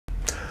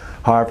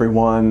Hi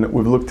everyone,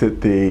 we've looked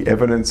at the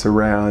evidence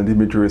around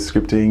imagery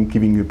scripting,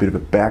 giving you a bit of a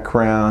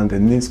background.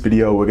 In this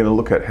video we're going to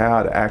look at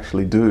how to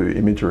actually do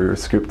imagery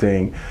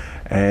scripting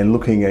and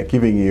looking at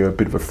giving you a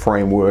bit of a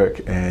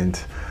framework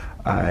and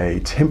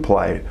a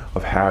template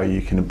of how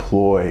you can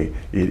employ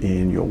it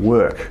in your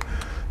work.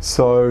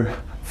 So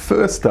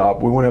first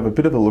up, we want to have a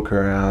bit of a look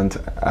around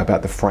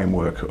about the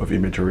framework of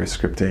imagery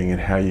scripting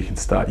and how you can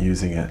start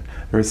using it.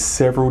 There are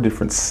several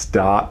different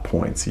start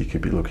points you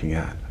could be looking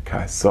at.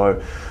 Okay, so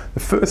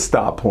the first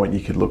start point you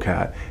could look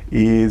at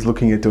is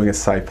looking at doing a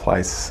safe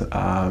place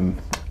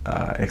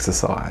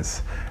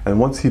exercise. And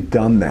once you've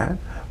done that,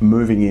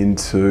 moving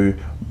into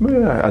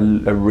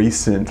a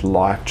recent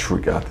life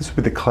trigger. This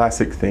would be the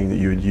classic thing that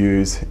you would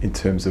use in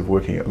terms of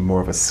working at more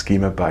of a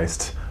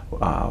schema-based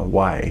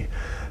way.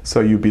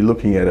 So you'd be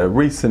looking at a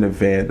recent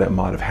event that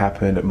might have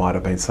happened. It might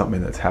have been something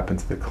that's happened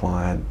to the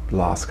client the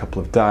last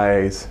couple of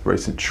days,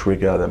 recent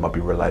trigger that might be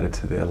related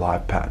to their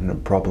life pattern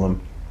and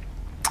problem.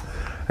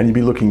 And you'd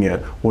be looking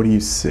at, what do you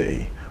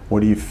see?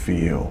 What do you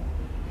feel?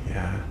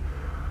 Yeah.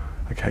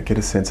 Okay, get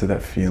a sense of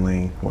that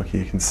feeling, what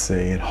you can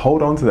see, and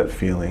hold on to that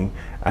feeling,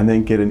 and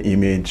then get an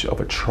image of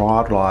a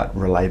childlike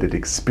related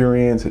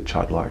experience, a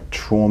childlike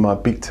trauma,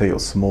 big T or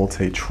small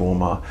t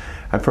trauma.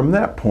 And from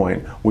that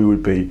point, we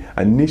would be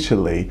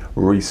initially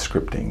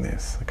re-scripting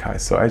this. Okay,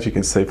 so as you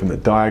can see from the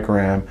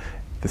diagram,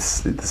 the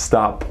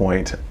start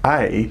point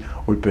A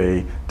would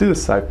be do the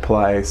safe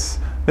place,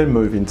 then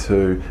move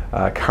into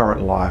a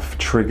current life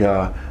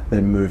trigger,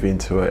 then move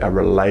into a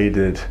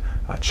related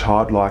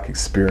childlike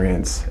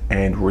experience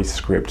and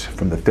rescript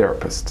from the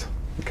therapist.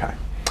 Okay,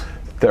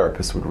 the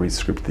therapist would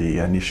rescript the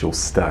initial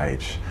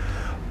stage.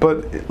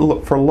 But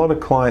look, for a lot of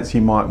clients,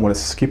 you might want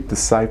to skip the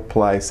safe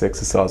place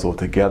exercise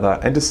altogether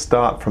and just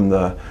start from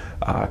the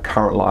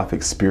current life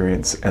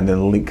experience and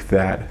then link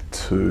that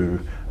to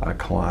a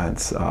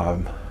client's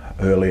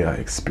earlier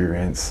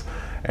experience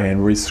and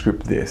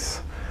rescript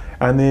this.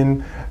 And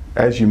then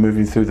as you're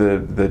moving through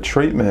the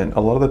treatment, a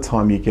lot of the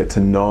time you get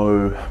to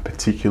know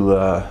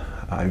particular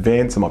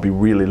events. It might be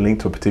really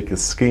linked to a particular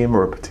schema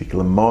or a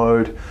particular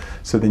mode.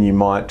 So then you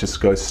might just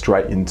go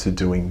straight into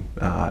doing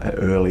an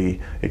early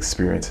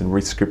experience and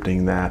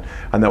rescripting that.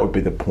 And that would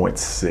be the point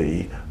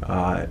C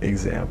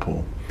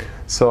example.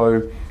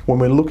 So when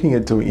we're looking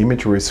at doing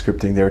imagery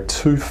scripting, there are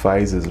two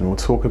phases, and we'll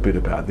talk a bit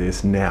about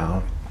this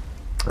now.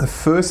 The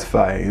first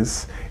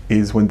phase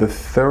is when the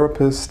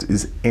therapist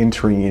is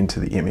entering into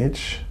the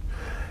image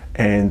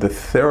and the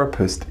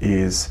therapist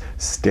is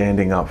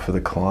standing up for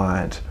the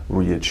client,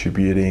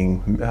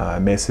 reattributing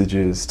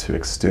messages to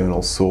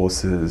external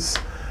sources.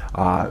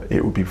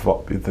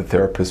 The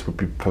therapist would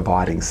be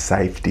providing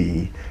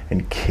safety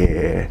and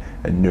care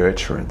and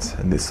nurturance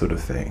and this sort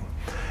of thing.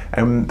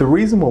 And the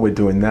reason why we're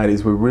doing that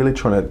is we're really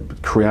trying to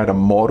create a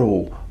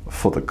model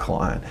for the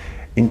client.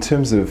 In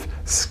terms of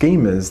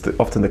schemas,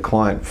 often the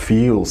client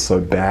feels so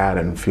bad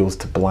and feels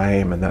to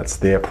blame, and that's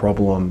their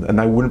problem, and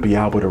they wouldn't be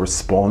able to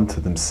respond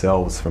to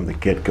themselves from the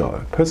get-go.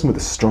 A person with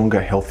a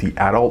stronger, healthy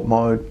adult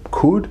mode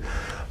could,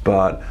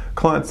 but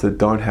clients that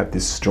don't have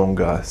this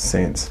stronger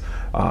sense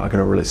are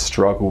going to really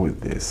struggle with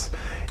this.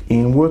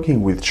 In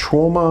working with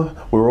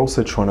trauma, we're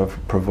also trying to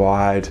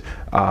provide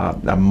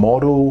a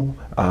model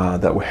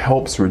that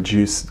helps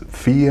reduce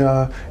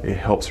fear, it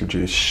helps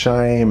reduce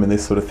shame and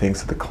this sort of thing,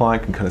 so the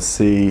client can kind of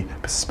see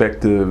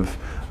perspective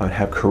and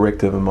have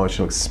corrective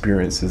emotional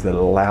experiences that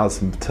allows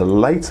them to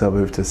later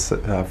move to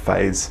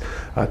phase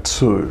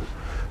 2.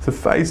 So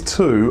phase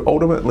 2,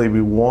 ultimately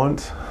we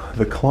want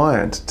the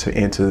client to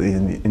enter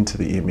into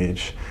the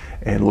image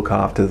and look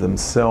after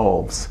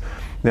themselves.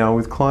 Now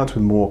with clients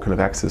with more kind of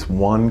access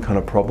 1 kind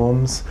of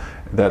problems,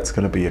 that's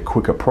going to be a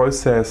quicker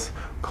process.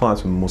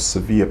 Clients with more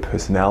severe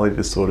personality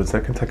disorders,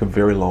 that can take a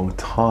very long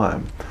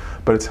time.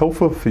 But it's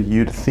helpful for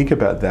you to think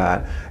about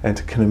that and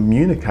to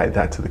communicate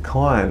that to the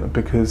client,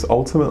 because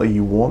ultimately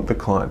you want the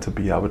client to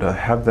be able to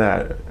have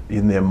that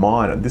in their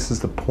mind. And this is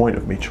the point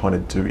of me trying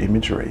to do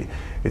imagery.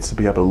 It's to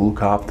be able to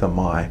look after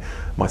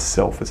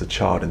myself as a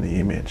child in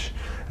the image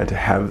and to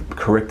have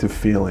corrective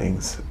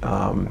feelings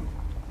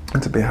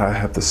and to be able to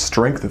have the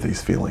strength of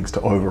these feelings to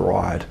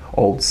override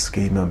old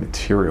schema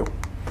material.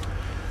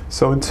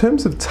 So in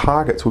terms of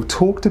targets, we've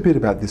talked a bit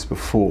about this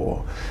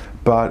before,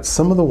 but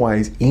some of the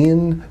ways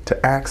in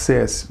to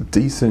access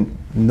decent,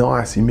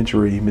 nice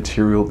imagery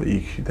material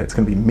that's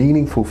going to be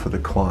meaningful for the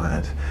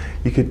client,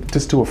 you could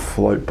just do a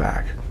float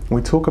back.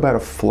 When we talk about a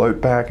float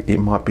back, it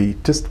might be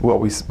just what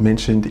we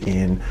mentioned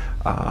in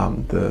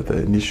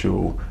the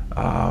initial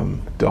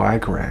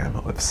diagram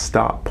of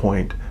start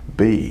point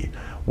B,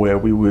 where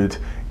we would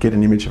get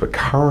an image of a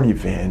current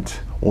event.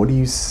 What do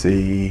you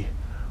see?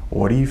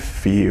 What do you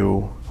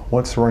feel?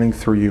 What's running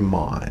through your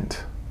mind?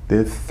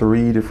 There are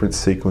 3 different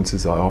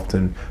sequences I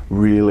often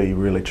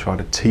really try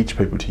to teach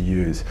people to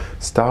use.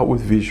 Start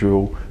with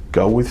visual,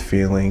 go with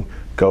feeling,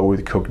 go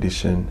with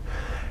cognition,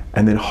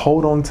 and then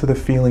hold on to the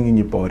feeling in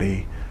your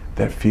body,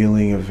 that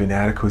feeling of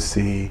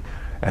inadequacy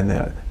and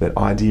that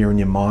idea in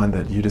your mind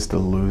that you're just a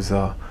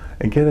loser,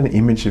 and get an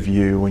image of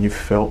you when you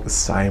felt the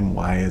same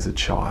way as a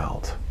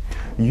child.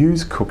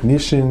 use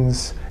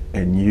cognitions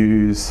and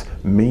use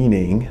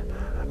meaning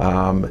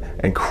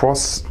and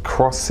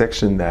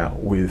cross-section that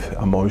with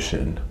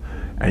emotion,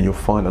 and you'll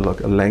find a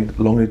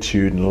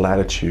longitude and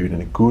latitude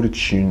and a good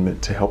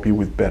attunement to help you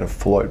with better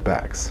float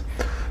backs.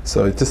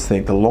 So just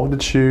think the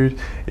longitude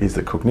is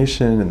the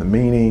cognition and the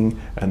meaning,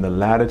 and the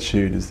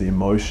latitude is the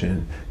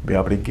emotion. Be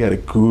able to get a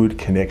good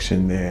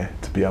connection there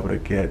to be able to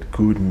get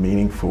good,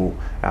 meaningful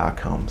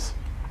outcomes.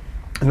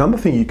 Another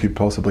thing you could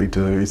possibly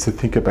do is to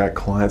think about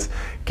clients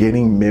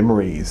getting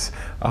memories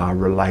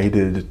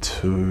related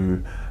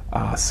to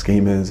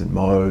schemas and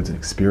modes and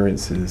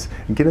experiences,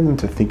 and getting them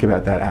to think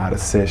about that out of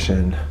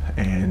session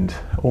and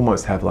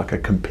almost have like a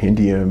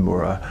compendium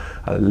or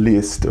a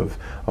list of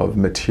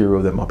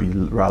material that might be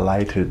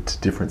related to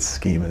different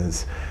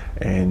schemas,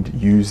 and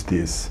use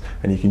this.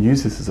 And you can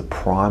use this as a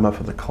primer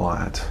for the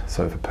client.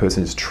 So if a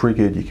person is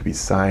triggered, you could be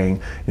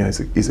saying, you know, is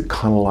it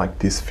kind of like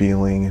this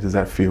feeling? Does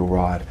that feel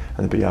right?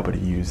 And be able to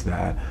use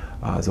that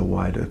as a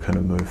way to kind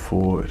of move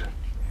forward.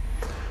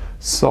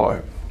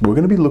 So we're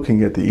going to be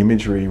looking at the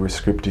imagery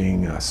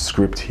rescripting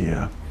script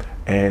here,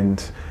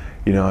 and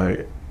you know,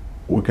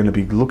 we're going to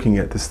be looking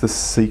at the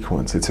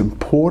sequence. It's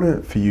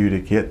important for you to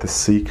get the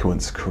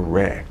sequence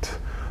correct.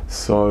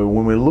 So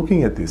when we're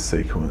looking at this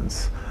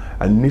sequence,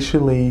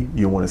 initially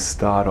you want to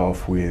start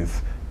off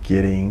with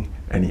getting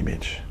an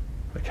image,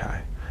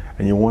 okay?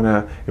 And you want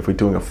to, if we're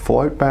doing a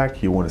float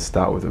back, you want to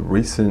start with a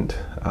recent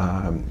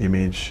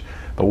image,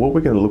 but what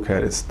we're going to look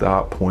at is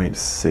start point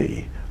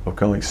C, of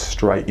going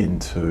straight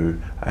into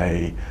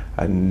an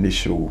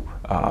initial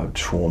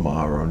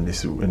trauma or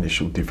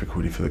initial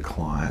difficulty for the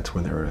client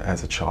when they're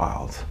as a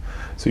child.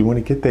 So you want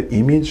to get that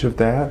image of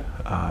that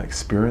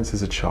experience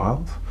as a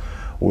child.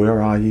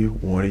 Where are you?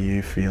 What are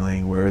you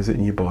feeling? Where is it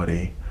in your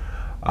body?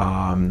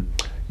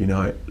 You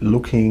know,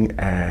 looking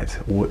at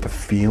what the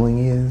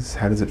feeling is.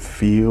 How does it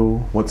feel?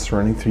 What's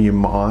running through your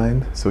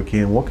mind? So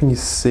again, what can you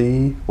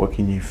see? What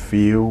can you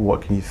feel?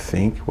 What can you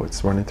think?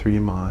 What's running through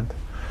your mind?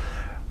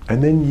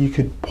 And then you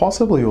could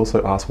possibly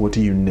also ask, what do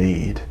you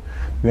need?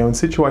 Now, in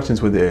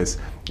situations where there's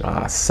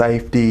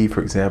safety,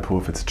 for example,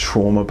 if it's a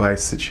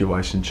trauma-based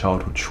situation,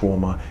 childhood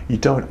trauma, you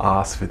don't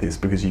ask for this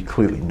because you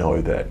clearly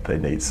know that they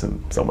need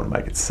someone to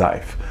make it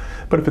safe.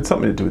 But if it's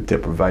something to do with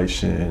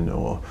deprivation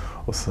or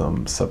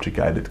some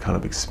subjugated kind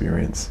of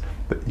experience,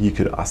 that you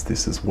could ask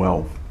this as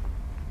well.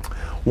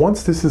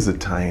 Once this is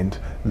attained,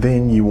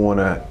 then you want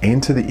to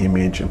enter the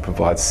image and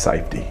provide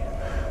safety.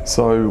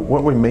 So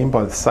what we mean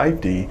by the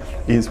safety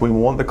is we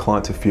want the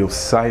client to feel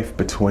safe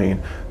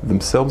between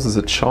themselves as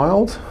a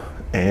child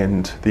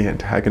and the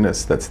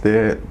antagonist that's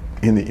there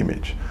in the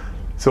image.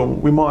 So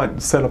we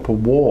might set up a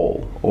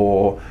wall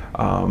or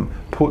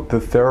put the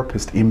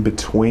therapist in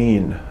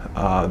between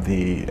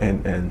the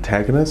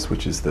antagonist,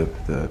 which is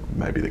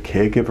maybe the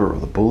caregiver or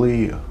the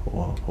bully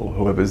or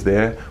whoever's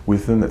there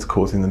with them that's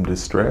causing them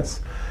distress,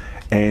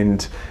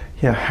 and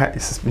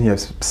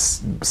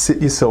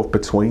sit yourself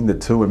between the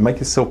two and make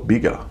yourself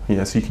bigger. You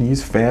know, so you can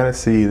use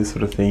fantasy, this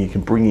sort of thing. You can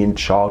bring in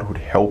childhood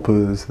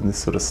helpers and this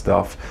sort of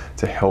stuff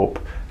to help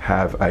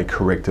have a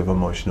corrective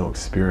emotional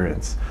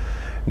experience.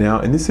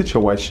 Now, in this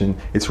situation,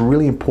 it's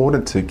really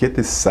important to get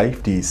this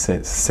safety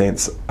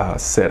sense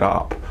set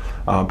up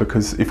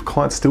because if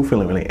clients still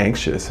feeling really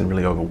anxious and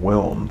really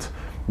overwhelmed,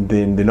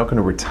 then they're not going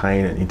to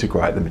retain and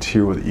integrate the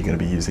material that you're going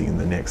to be using in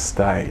the next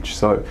stage.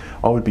 So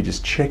I would be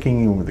just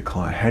checking in with the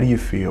client. How do you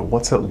feel?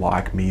 What's it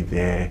like me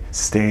there,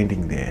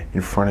 standing there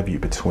in front of you,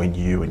 between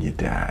you and your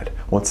dad?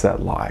 What's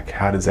that like?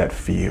 How does that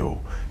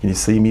feel? Can you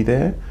see me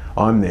there?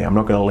 I'm there. I'm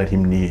not going to let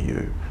him near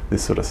you.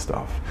 This sort of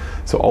stuff.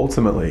 So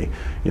ultimately,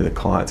 you know, the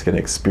client's going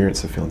to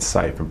experience of feeling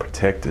safe and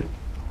protected.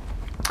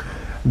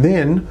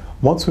 Then,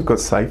 once we've got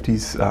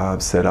safeties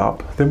set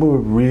up, then we're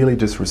really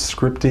just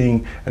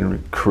rescripting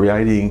and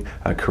creating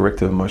a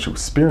corrective emotional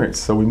experience.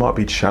 So we might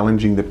be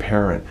challenging the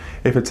parent.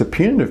 If it's a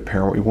punitive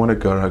parent, we want to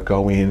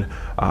go in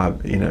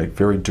a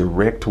very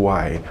direct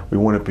way. We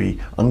want to be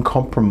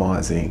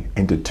uncompromising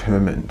and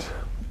determined.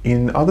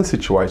 In other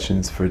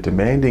situations, for a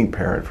demanding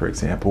parent, for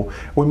example,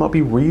 we might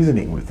be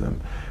reasoning with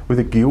them. With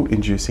a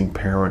guilt-inducing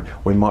parent,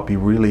 we might be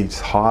really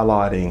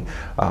highlighting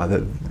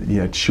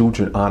that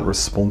children aren't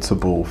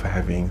responsible for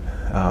having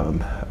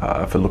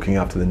for looking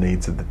after the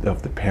needs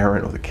of the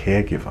parent or the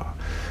caregiver.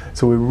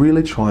 So we're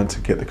really trying to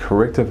get the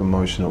corrective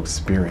emotional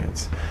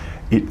experience.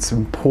 It's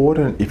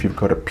important, if you've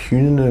got a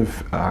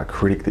punitive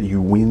critic, that you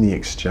win the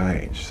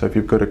exchange. So if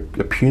you've got a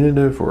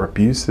punitive or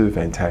abusive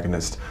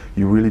antagonist,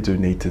 you really do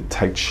need to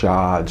take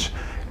charge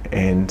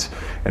and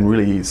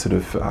really sort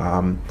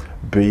of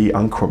be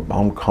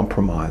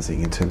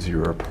uncompromising in terms of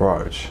your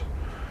approach.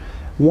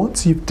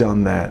 Once you've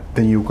done that,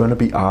 then you're going to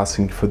be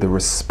asking for the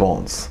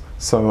response.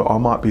 So I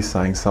might be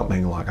saying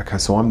something like, okay,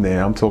 so I'm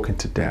there, I'm talking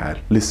to Dad.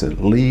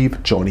 Listen,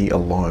 leave Johnny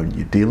alone.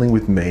 You're dealing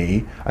with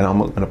me, and I'm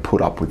not going to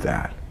put up with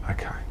that.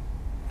 Okay,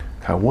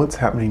 what's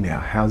happening now?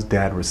 How's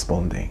Dad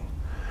responding?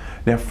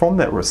 Now from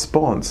that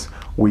response,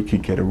 we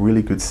could get a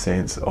really good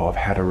sense of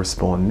how to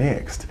respond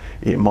next.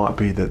 It might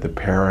be that the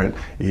parent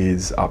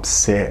is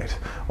upset,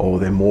 or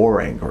they're more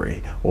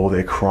angry, or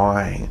they're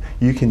crying.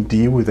 You can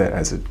deal with that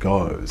as it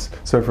goes.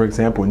 So for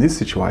example, in this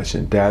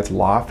situation, dad's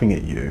laughing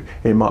at you.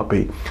 It might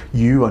be,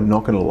 you are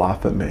not going to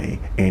laugh at me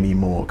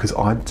anymore because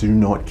I do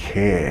not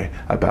care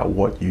about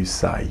what you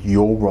say.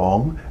 You're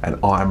wrong and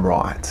I'm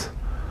right.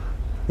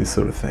 This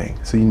sort of thing.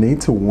 So you need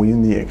to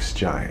win the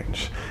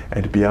exchange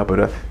and to be able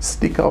to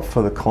stick up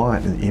for the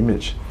client in the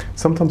image.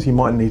 Sometimes you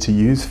might need to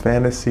use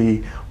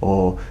fantasy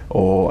or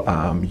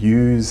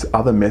use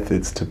other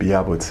methods to be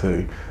able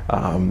to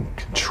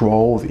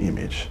control the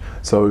image.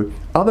 So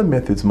other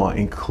methods might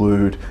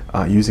include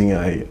using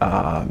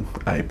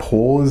a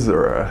pause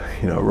or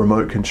a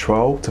remote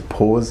control to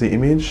pause the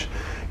image.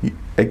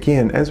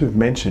 Again, as we've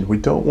mentioned, we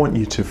don't want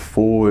you to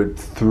forward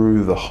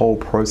through the whole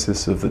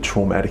process of the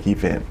traumatic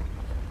event.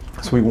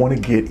 So we want to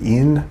get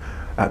in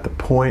at the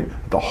point,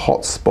 the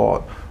hot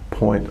spot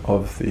point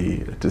of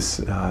the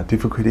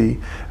difficulty,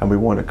 and we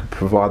want to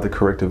provide the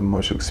corrective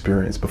emotional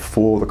experience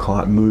before the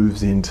client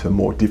moves into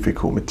more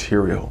difficult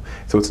material.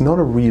 So it's not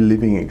a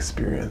reliving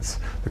experience.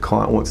 The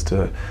client wants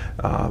to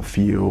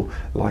feel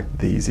like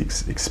these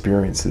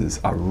experiences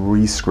are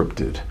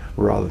rescripted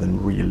rather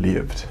than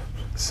relived.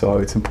 So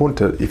it's important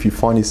to, if you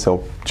find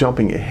yourself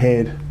jumping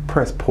ahead,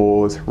 press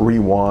pause,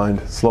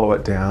 rewind, slow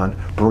it down,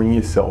 bring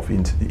yourself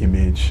into the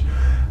image.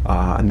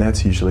 And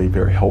that's usually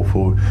very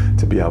helpful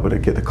to be able to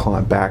get the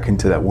client back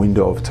into that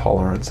window of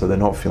tolerance so they're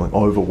not feeling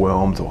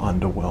overwhelmed or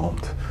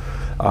underwhelmed.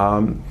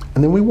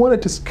 And then we want to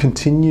just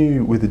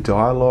continue with the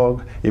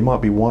dialogue. It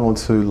might be 1 or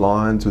 2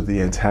 lines with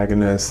the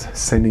antagonist,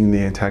 sending the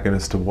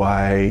antagonist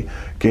away,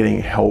 getting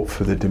help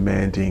for the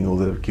demanding or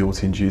the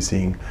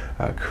guilt-inducing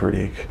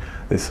critic,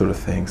 this sort of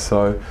thing.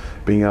 So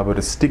being able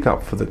to stick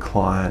up for the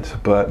client,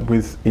 but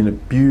in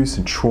abuse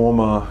and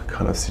trauma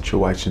kind of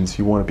situations,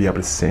 you want to be able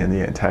to send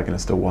the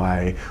antagonist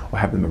away or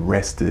have them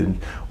arrested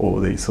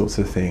or these sorts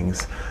of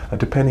things,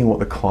 depending what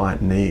the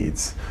client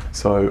needs.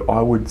 So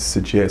I would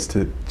suggest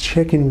to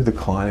check in with the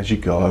client as you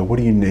go. What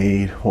do you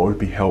need? What would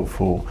be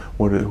helpful?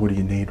 What do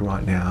you need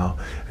right now?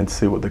 And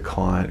see what the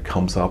client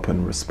comes up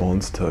and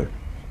responds to.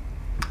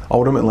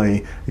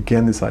 Ultimately,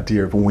 again, this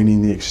idea of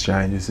winning the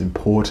exchange is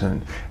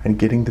important, and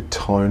getting the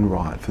tone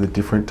right for the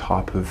different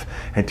type of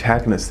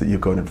antagonists that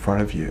you've got in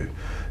front of you.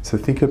 So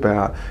think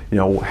about,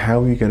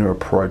 how are you going to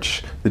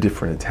approach the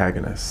different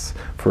antagonists?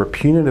 For a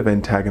punitive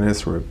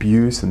antagonist or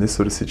abuse in this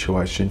sort of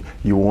situation,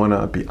 you want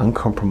to be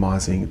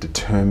uncompromising,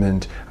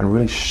 determined, and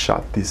really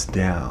shut this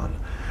down.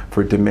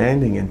 For a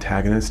demanding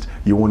antagonist,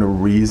 you want to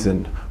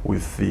reason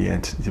with the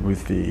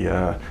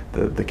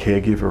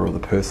caregiver or the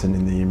person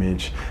in the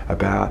image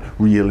about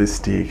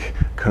realistic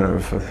kind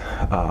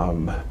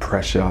of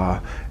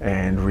pressure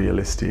and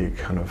realistic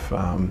kind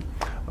of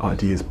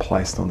ideas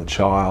placed on the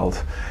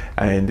child.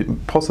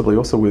 And possibly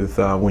also with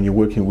when you're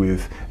working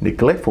with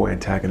neglectful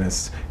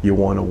antagonists, you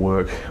want to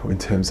work in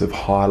terms of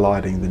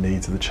highlighting the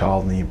needs of the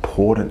child and the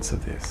importance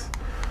of this.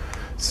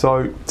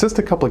 So just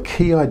a couple of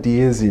key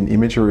ideas in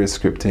imagery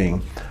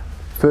scripting.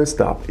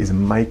 First up is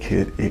make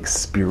it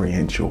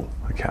experiential,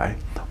 okay?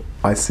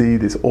 I see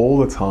this all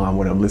the time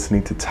when I'm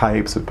listening to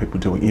tapes of people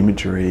doing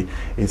imagery,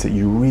 is that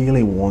you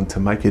really want to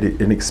make it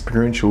an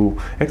experiential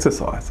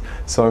exercise.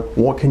 So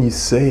what can you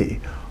see?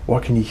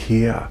 What can you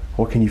hear?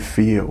 What can you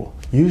feel?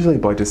 Usually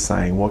by just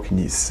saying, what can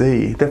you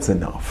see? That's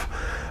enough.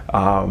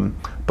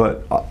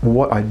 But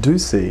what I do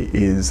see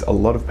is a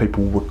lot of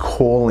people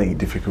recalling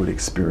difficult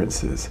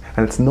experiences,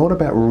 and it's not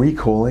about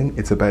recalling,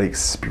 it's about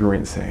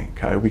experiencing.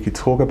 Okay, we could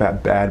talk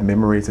about bad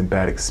memories and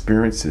bad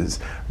experiences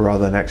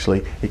rather than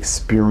actually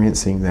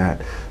experiencing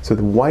that. So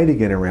the way to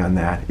get around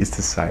that is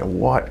to say,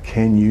 what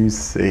can you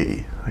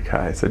see?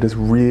 Okay, so just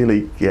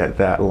really get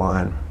that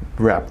line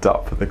wrapped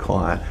up for the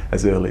client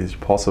as early as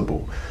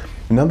possible.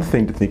 Another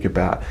thing to think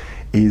about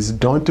is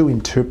don't do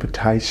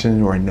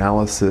interpretation or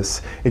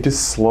analysis. It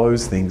just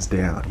slows things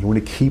down. You want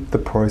to keep the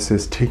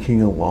process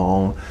ticking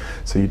along,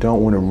 so you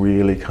don't want to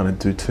really kind of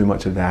do too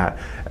much of that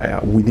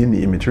within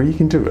the imagery. You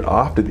can do it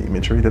after the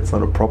imagery, that's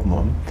not a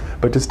problem,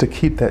 but just to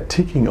keep that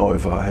ticking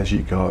over as you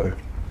go.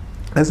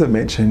 As I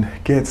mentioned,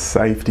 get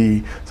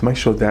safety, so make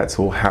sure that's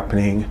all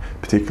happening,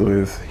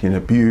 particularly with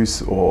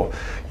abuse or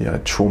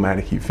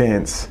traumatic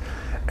events.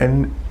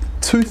 And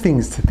 2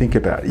 things to think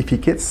about. If you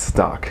get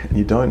stuck and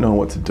you don't know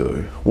what to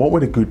do, what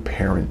would a good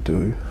parent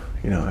do,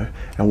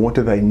 and what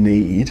do they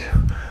need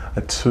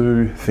are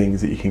 2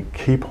 things that you can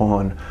keep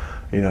on,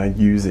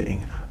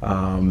 using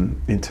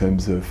in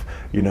terms of,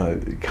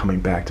 coming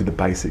back to the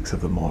basics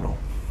of the model.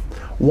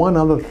 One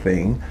other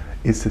thing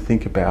is to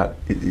think about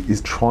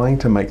is trying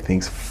to make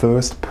things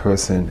first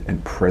person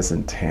and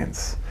present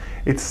tense.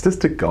 It's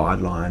just a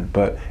guideline,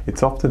 but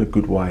it's often a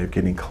good way of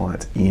getting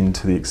clients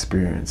into the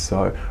experience.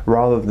 So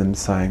rather than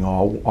saying,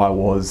 oh, I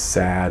was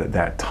sad at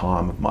that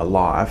time of my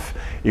life,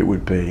 it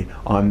would be,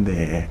 I'm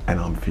there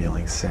and I'm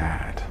feeling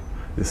sad,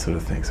 this sort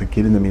of thing. So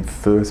getting them in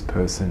first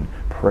person,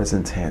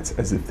 present tense,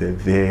 as if they're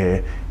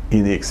there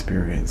in the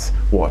experience,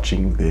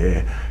 watching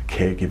their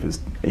caregivers,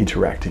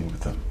 interacting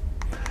with them.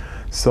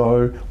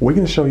 So we're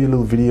going to show you a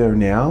little video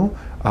now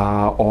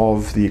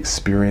of the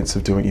experience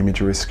of doing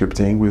imagery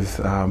scripting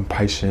with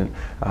patient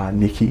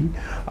Nikki.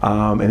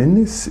 And in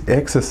this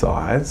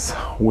exercise,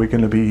 we're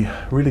going to be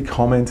really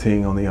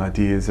commenting on the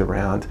ideas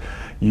around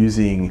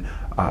using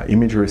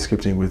imagery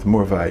scripting with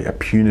more of a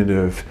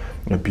punitive,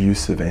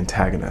 abusive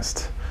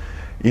antagonist.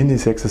 In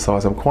this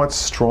exercise, I'm quite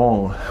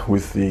strong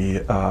with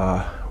the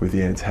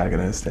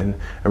antagonist, and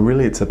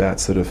really it's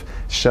about sort of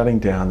shutting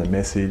down the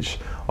message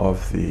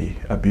of the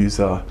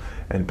abuser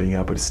and being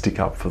able to stick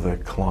up for the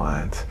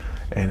client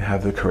and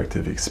have the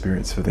corrective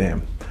experience for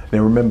them. Now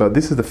remember,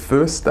 this is the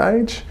first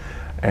stage,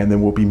 and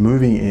then we'll be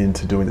moving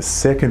into doing the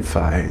second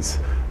phase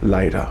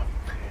later.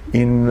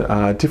 In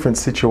different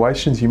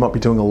situations, you might be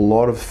doing a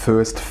lot of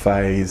first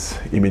phase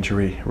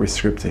imagery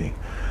rescripting.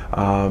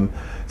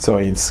 So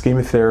in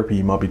schema therapy,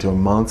 you might be doing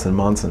months and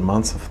months and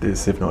months of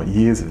this, if not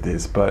years of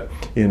this. But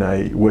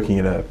working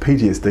at a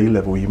PTSD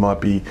level, you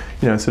might be,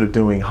 sort of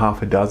doing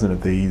half a dozen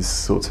of these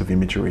sorts of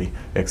imagery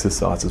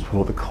exercises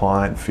before the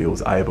client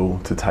feels able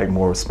to take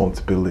more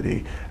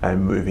responsibility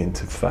and move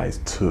into phase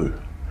 2.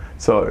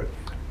 So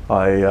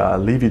I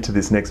leave you to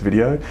this next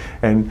video,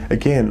 and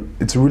again,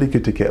 it's really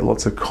good to get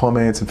lots of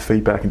comments and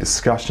feedback and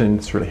discussion.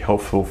 It's really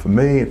helpful for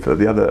me and for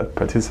the other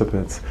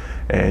participants,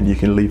 and you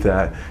can leave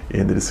that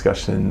in the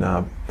discussion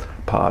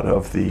part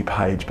of the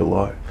page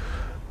below.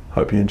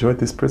 Hope you enjoyed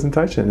this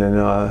presentation, and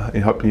I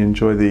hope you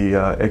enjoy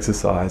the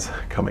exercise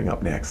coming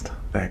up next.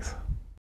 Thanks.